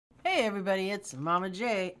Hey everybody, it's Mama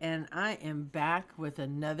J, and I am back with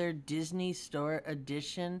another Disney Store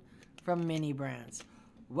edition from Mini Brands.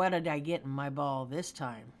 What did I get in my ball this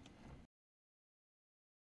time?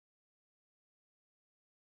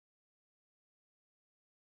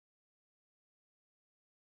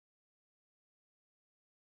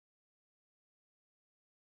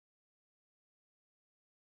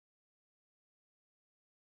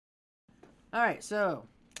 Alright, so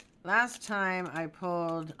last time I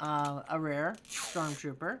pulled a rare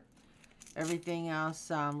Stormtrooper. Everything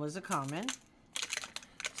else was a common.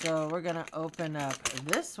 So we're going to open up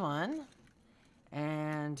this one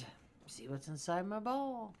and see what's inside my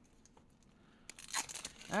ball.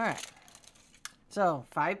 Alright, so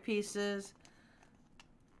 5 pieces.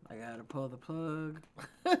 I gotta pull the plug.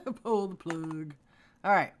 Pull the plug.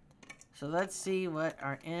 Alright, so let's see what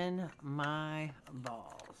are in my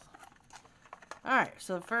balls. Alright,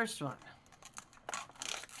 so the first one.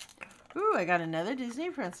 Ooh, I got another Disney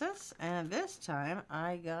princess, and this time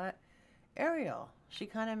I got Ariel. She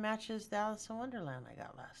kind of matches the Alice in Wonderland I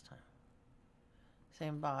got last time.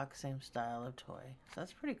 Same box, same style of toy. So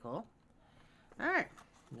that's pretty cool. Alright,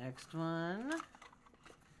 next one.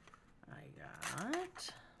 I got...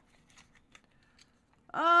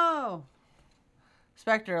 Oh!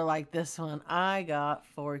 Spectre like this one. I got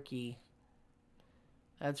Forky.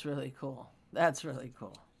 That's really cool. That's really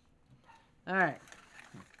cool. Alright.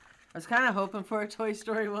 I was kind of hoping for a Toy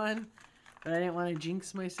Story one, but I didn't want to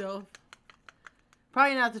jinx myself.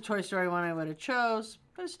 Probably not the Toy Story one I would have chose,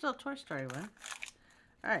 but it's still a Toy Story one.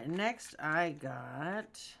 Alright, next I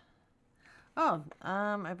got... Oh,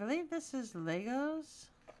 I believe this is Legos.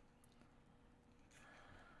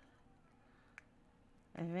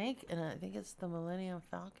 I think it's the Millennium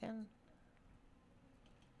Falcon.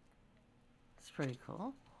 It's pretty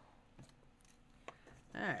cool.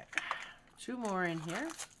 Alright, 2 more in here.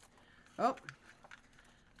 Oh,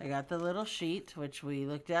 I got the little sheet, which we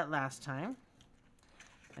looked at last time.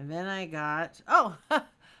 And then I got, oh,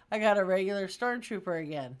 I got a regular Stormtrooper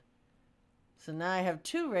again. So now I have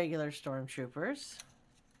 2 regular Stormtroopers.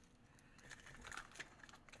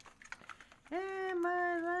 And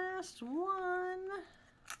my last one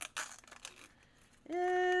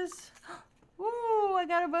is, ooh, I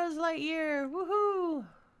got a Buzz Lightyear. Woohoo!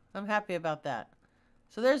 I'm happy about that.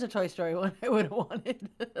 So there's a Toy Story one I would have wanted.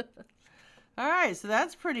 Alright, so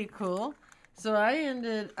that's pretty cool. So I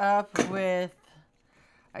ended up with,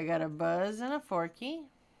 I got a Buzz and a Forky.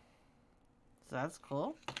 So that's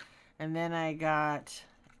cool. And then I got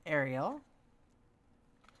Ariel.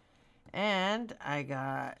 And I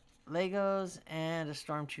got Legos and a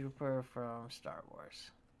Stormtrooper from Star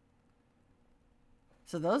Wars.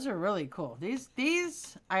 So those are really cool.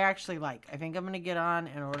 These I actually like. I think I'm going to get on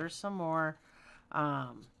and order some more.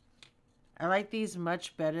 I like these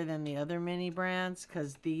much better than the other mini brands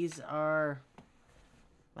because these are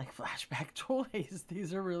like flashback toys.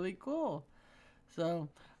 These are really cool. So,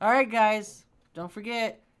 alright guys, don't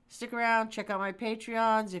forget, stick around, check out my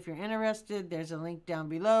Patreons. If you're interested, there's a link down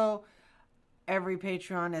below. Every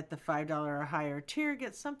Patreon at the $5 or higher tier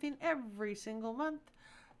gets something every single month.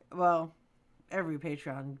 Well, every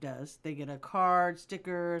Patreon does. They get a card,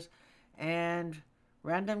 stickers, and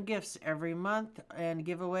random gifts every month and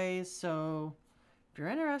giveaways. So if you're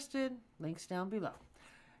interested, links down below.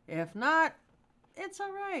 If not, it's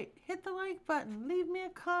alright. Hit the like button. Leave me a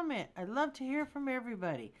comment. I'd love to hear from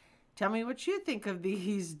everybody. Tell me what you think of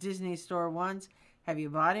these Disney Store ones. Have you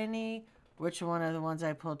bought any? Which one of the ones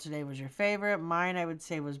I pulled today was your favorite? Mine, I would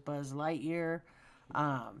say, was Buzz Lightyear.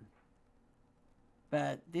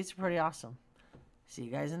 But these are pretty awesome. See you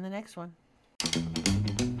guys in the next one.